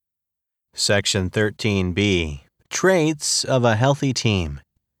Section 13B, Traits of a Healthy Team.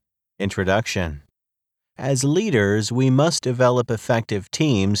 Introduction. As leaders, we must develop effective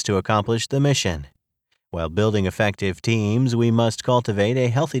teams to accomplish the mission. While building effective teams, we must cultivate a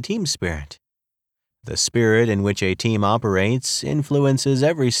healthy team spirit. The spirit in which a team operates influences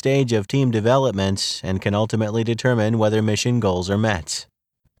every stage of team development and can ultimately determine whether mission goals are met.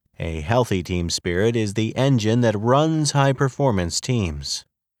 A healthy team spirit is the engine that runs high-performance teams.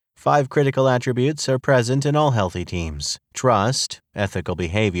 5 critical attributes are present in all healthy teams: trust, ethical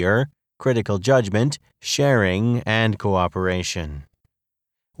behavior, critical judgment, sharing, and cooperation.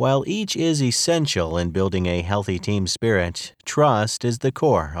 While each is essential in building a healthy team spirit, trust is the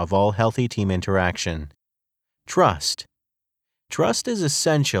core of all healthy team interaction. Trust. Trust is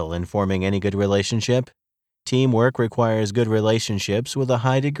essential in forming any good relationship. Teamwork requires good relationships with a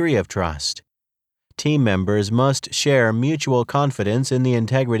high degree of trust. Team members must share mutual confidence in the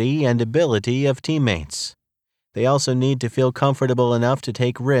integrity and ability of teammates. They also need to feel comfortable enough to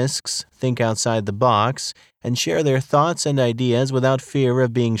take risks, think outside the box, and share their thoughts and ideas without fear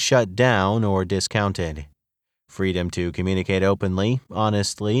of being shut down or discounted. Freedom to communicate openly,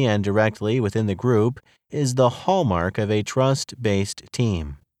 honestly, and directly within the group is the hallmark of a trust-based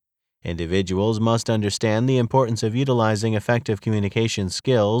team. Individuals must understand the importance of utilizing effective communication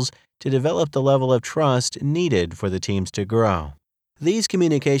skills to develop the level of trust needed for the teams to grow. These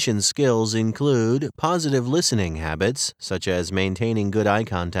communication skills include positive listening habits, such as maintaining good eye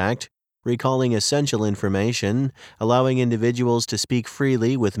contact, recalling essential information, allowing individuals to speak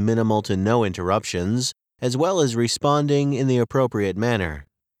freely with minimal to no interruptions, as well as responding in the appropriate manner.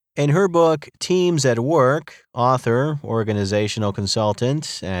 In her book, Teams at Work, author, organizational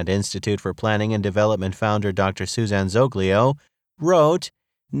consultant, and Institute for Planning and Development founder Dr. Suzanne Zoglio wrote,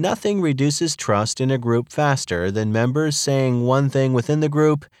 "Nothing reduces trust in a group faster than members saying one thing within the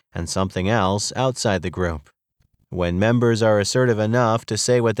group and something else outside the group. When members are assertive enough to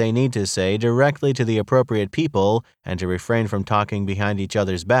say what they need to say directly to the appropriate people and to refrain from talking behind each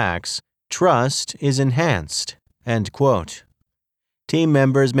other's backs, trust is enhanced." End quote. Team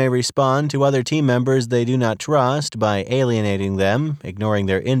members may respond to other team members they do not trust by alienating them, ignoring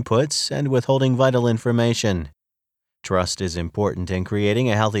their inputs, and withholding vital information. Trust is important in creating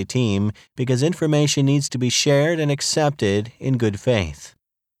a healthy team because information needs to be shared and accepted in good faith.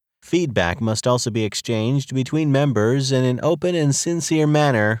 Feedback must also be exchanged between members in an open and sincere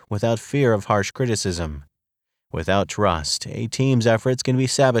manner without fear of harsh criticism. Without trust, a team's efforts can be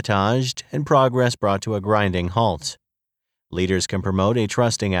sabotaged and progress brought to a grinding halt. Leaders can promote a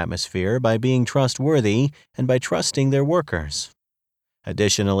trusting atmosphere by being trustworthy and by trusting their workers.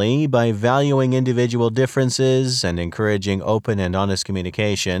 Additionally, by valuing individual differences and encouraging open and honest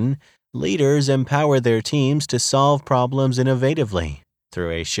communication, leaders empower their teams to solve problems innovatively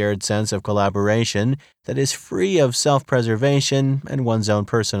through a shared sense of collaboration that is free of self-preservation and one's own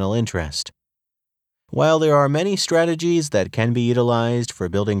personal interest. While there are many strategies that can be utilized for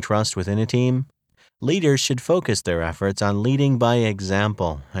building trust within a team, leaders should focus their efforts on leading by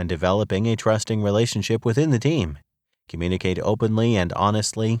example and developing a trusting relationship within the team. Communicate openly and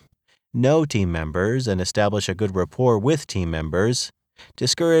honestly. Know team members and establish a good rapport with team members.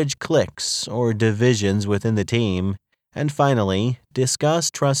 Discourage cliques or divisions within the team. And finally,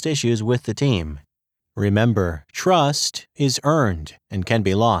 discuss trust issues with the team. Remember, trust is earned and can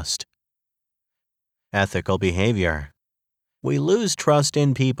be lost. Ethical behavior. We lose trust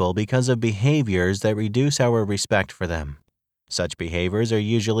in people because of behaviors that reduce our respect for them. Such behaviors are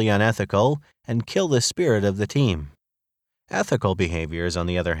usually unethical and kill the spirit of the team. Ethical behaviors, on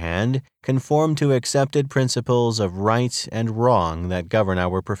the other hand, conform to accepted principles of right and wrong that govern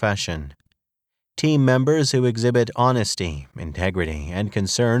our profession. Team members who exhibit honesty, integrity, and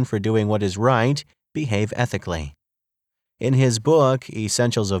concern for doing what is right behave ethically. In his book,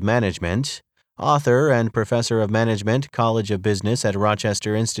 Essentials of Management, author and professor of management, College of Business at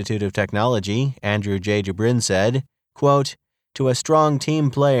Rochester Institute of Technology, Andrew J. Dubrin said, quote, "To a strong team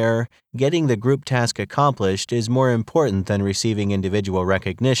player, getting the group task accomplished is more important than receiving individual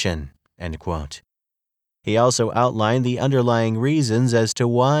recognition." End quote. He also outlined the underlying reasons as to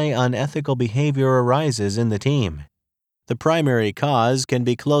why unethical behavior arises in the team. The primary cause can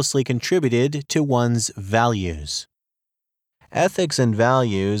be closely contributed to one's values. Ethics and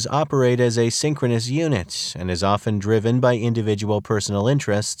values operate as a synchronous unit and is often driven by individual personal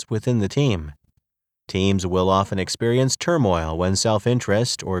interests within the team. Teams will often experience turmoil when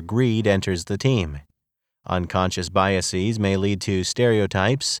self-interest or greed enters the team. Unconscious biases may lead to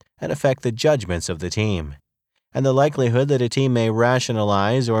stereotypes and affect the judgments of the team, and the likelihood that a team may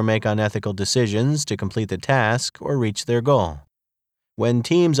rationalize or make unethical decisions to complete the task or reach their goal. When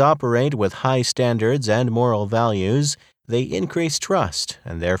teams operate with high standards and moral values, they increase trust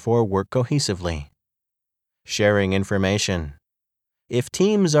and therefore work cohesively. Sharing information. If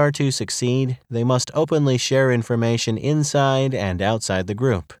teams are to succeed, they must openly share information inside and outside the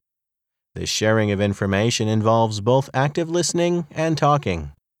group. This sharing of information involves both active listening and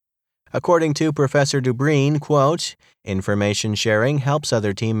talking. According to Professor Dubreen, quote, "Information sharing helps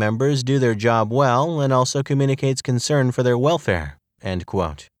other team members do their job well and also communicates concern for their welfare," end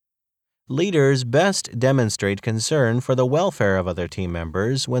quote. Leaders best demonstrate concern for the welfare of other team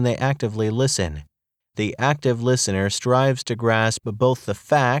members when they actively listen. The active listener strives to grasp both the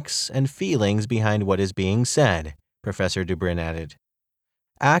facts and feelings behind what is being said, Professor Dubreen added.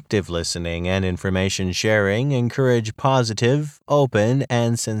 Active listening and information sharing encourage positive, open,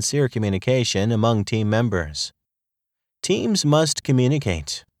 and sincere communication among team members. Teams must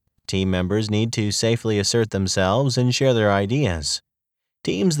communicate. Team members need to safely assert themselves and share their ideas.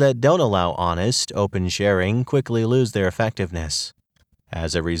 Teams that don't allow honest, open sharing quickly lose their effectiveness.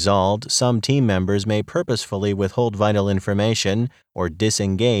 As a result, some team members may purposefully withhold vital information or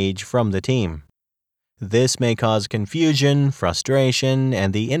disengage from the team. This may cause confusion, frustration,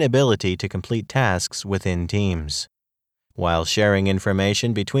 and the inability to complete tasks within teams. While sharing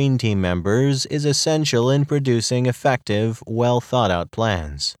information between team members is essential in producing effective, well-thought-out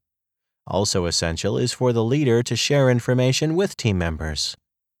plans. Also essential is for the leader to share information with team members.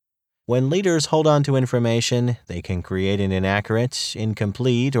 When leaders hold on to information, they can create an inaccurate,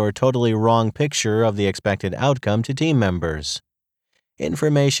 incomplete, or totally wrong picture of the expected outcome to team members.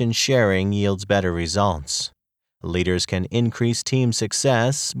 Information sharing yields better results. Leaders can increase team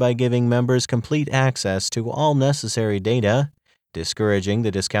success by giving members complete access to all necessary data, discouraging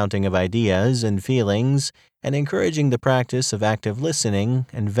the discounting of ideas and feelings, and encouraging the practice of active listening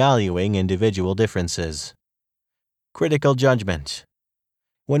and valuing individual differences. Critical judgment.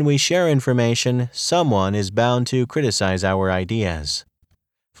 When we share information, someone is bound to criticize our ideas.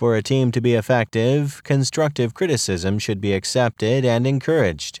 For a team to be effective, constructive criticism should be accepted and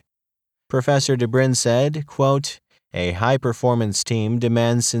encouraged. Professor Dubreen said, quote, "A high-performance team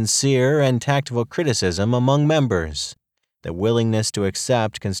demands sincere and tactful criticism among members. The willingness to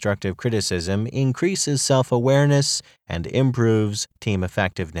accept constructive criticism increases self-awareness and improves team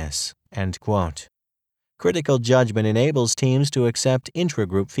effectiveness," end quote. Critical judgment enables teams to accept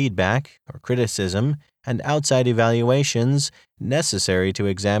intragroup feedback or criticism and outside evaluations necessary to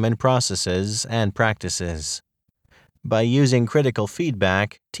examine processes and practices. By using critical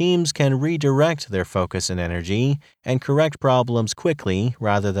feedback, teams can redirect their focus and energy and correct problems quickly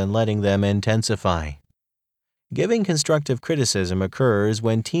rather than letting them intensify. Giving constructive criticism occurs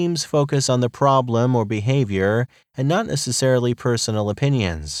when teams focus on the problem or behavior and not necessarily personal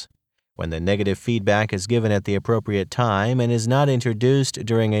opinions. When the negative feedback is given at the appropriate time and is not introduced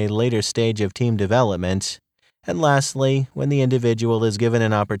during a later stage of team development. And lastly, when the individual is given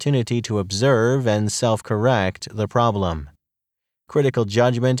an opportunity to observe and self-correct the problem. Critical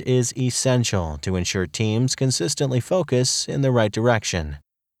judgment is essential to ensure teams consistently focus in the right direction.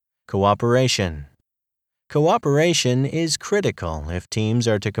 Cooperation. Cooperation is critical if teams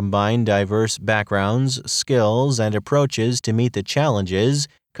are to combine diverse backgrounds, skills, and approaches to meet the challenges,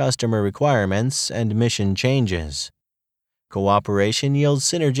 customer requirements, and mission changes. Cooperation yields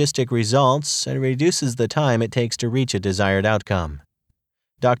synergistic results and reduces the time it takes to reach a desired outcome.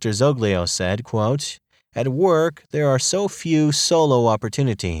 Dr. Zoglio said, quote, "At work, there are so few solo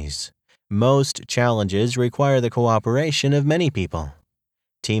opportunities. Most challenges require the cooperation of many people.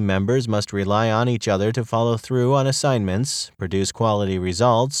 Team members must rely on each other to follow through on assignments, produce quality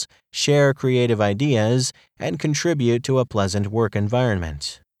results, share creative ideas, and contribute to a pleasant work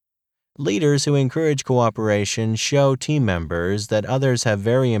environment." Leaders who encourage cooperation show team members that others have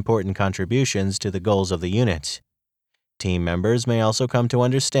very important contributions to the goals of the unit. Team members may also come to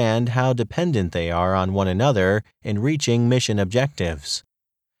understand how dependent they are on one another in reaching mission objectives.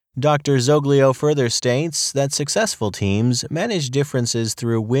 Dr. Zoglio further states that successful teams manage differences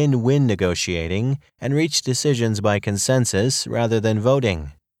through win-win negotiating and reach decisions by consensus rather than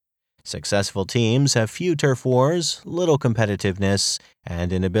voting. Successful teams have few turf wars, little competitiveness,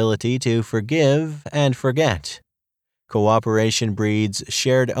 and an ability to forgive and forget. Cooperation breeds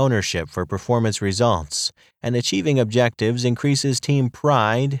shared ownership for performance results, and achieving objectives increases team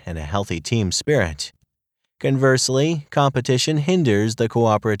pride and a healthy team spirit. Conversely, competition hinders the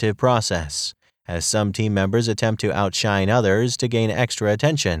cooperative process, as some team members attempt to outshine others to gain extra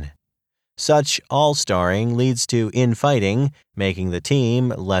attention. Such all-starring leads to infighting, making the team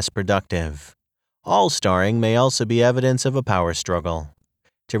less productive. All-starring may also be evidence of a power struggle.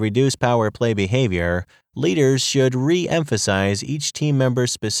 To reduce power play behavior, leaders should re-emphasize each team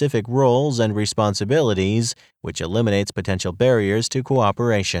member's specific roles and responsibilities, which eliminates potential barriers to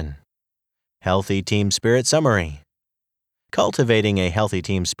cooperation. Healthy team spirit summary. Cultivating a healthy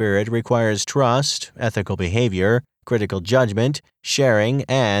team spirit requires trust, ethical behavior, critical judgment, sharing,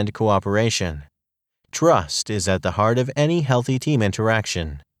 and cooperation. Trust is at the heart of any healthy team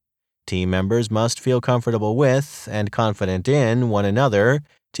interaction. Team members must feel comfortable with and confident in one another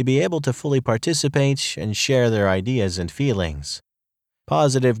to be able to fully participate and share their ideas and feelings.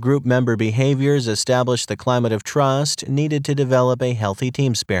 Positive group member behaviors establish the climate of trust needed to develop a healthy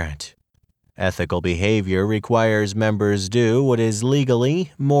team spirit. Ethical behavior requires members do what is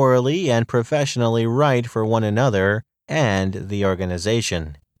legally, morally, and professionally right for one another and the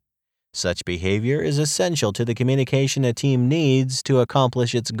organization. Such behavior is essential to the communication a team needs to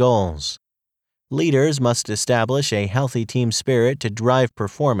accomplish its goals. Leaders must establish a healthy team spirit to drive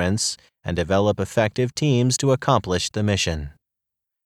performance and develop effective teams to accomplish the mission.